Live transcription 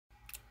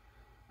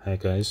Hi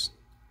guys,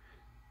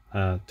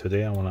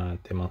 today I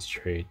want to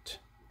demonstrate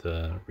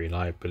the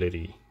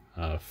reliability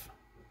of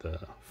the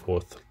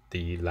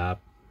 4thdlab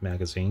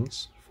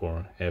magazines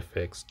for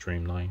FX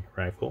Dreamline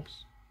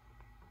rifles.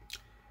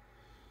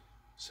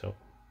 So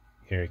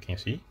here you can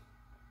see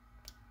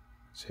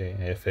it's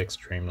a FX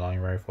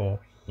Dreamline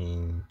rifle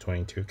in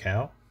 22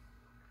 cal,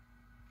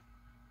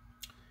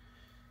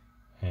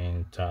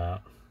 and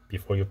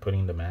before you put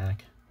in the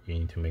mag, you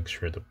need to make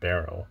sure the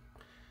barrel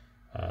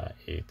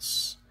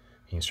it's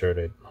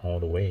inserted all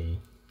the way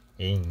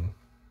in,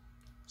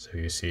 so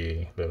you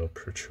see a little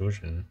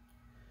protrusion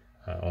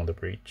on the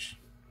breech.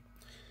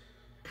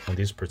 On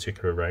this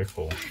particular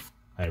rifle,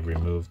 I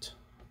removed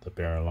the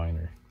barrel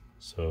liner,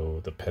 so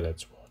the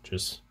pellets will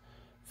just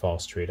fall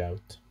straight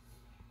out.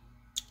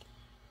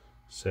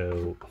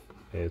 So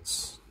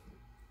let's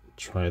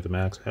try the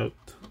mags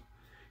out.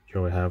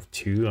 Here we have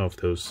two of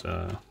those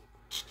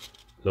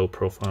low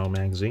profile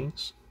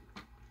magazines,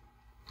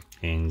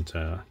 and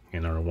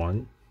another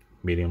one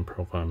medium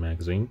profile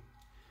magazine.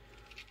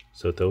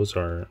 So those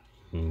are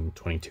in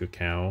 22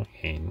 cal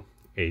and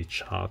 8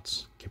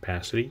 shots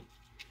capacity,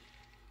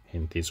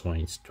 and this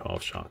one is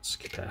 12 shots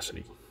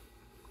capacity.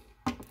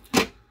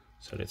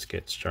 So let's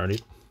get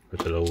started with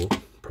the low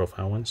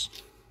profile ones.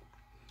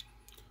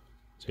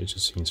 So you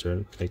just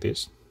insert like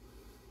this,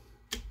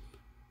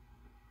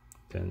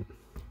 then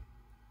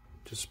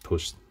just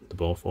push the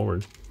ball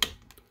forward.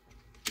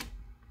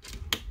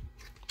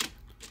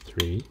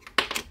 3,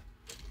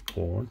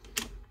 4,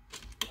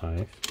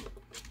 5,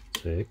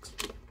 6,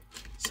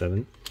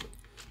 7,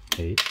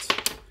 8,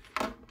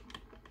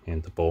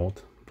 and the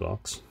bolt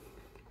blocks,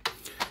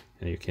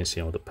 and you can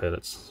see all the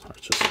pellets are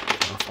just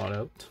fall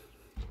out.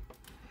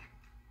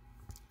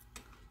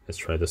 Let's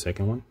try the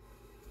second one.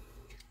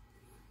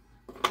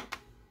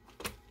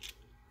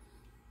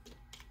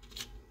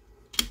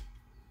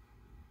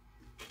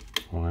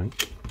 One,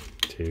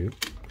 2,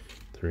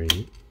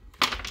 3,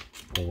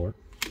 4,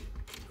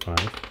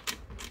 5,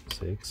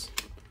 6,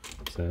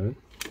 7,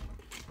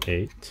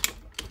 8.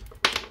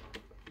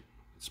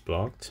 It's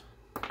blocked,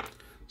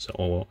 so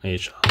all 8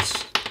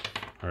 shots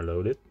are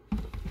loaded.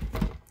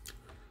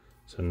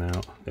 So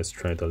now let's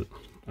try the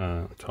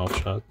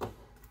 12 shot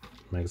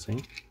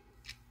magazine.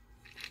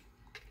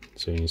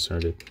 So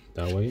insert it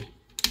that way.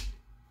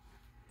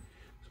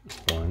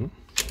 1,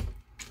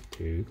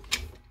 2,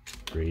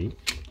 3,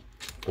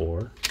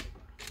 4,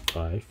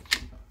 5,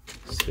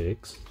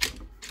 6,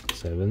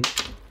 7,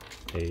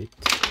 8,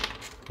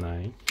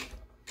 9,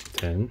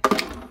 10,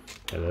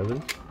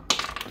 11,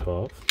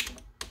 12.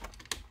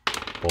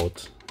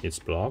 Bolt is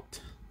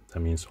blocked. That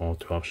means all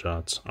 12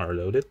 shots are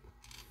loaded.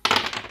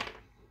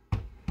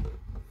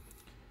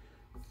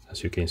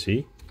 As you can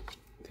see,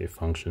 it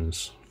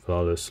functions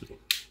flawlessly.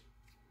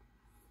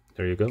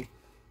 There you go.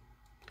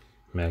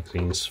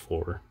 Magazines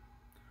for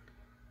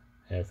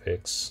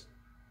FX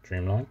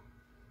Dreamline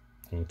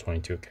in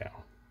 22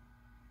 cal.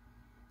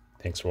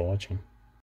 Thanks for watching.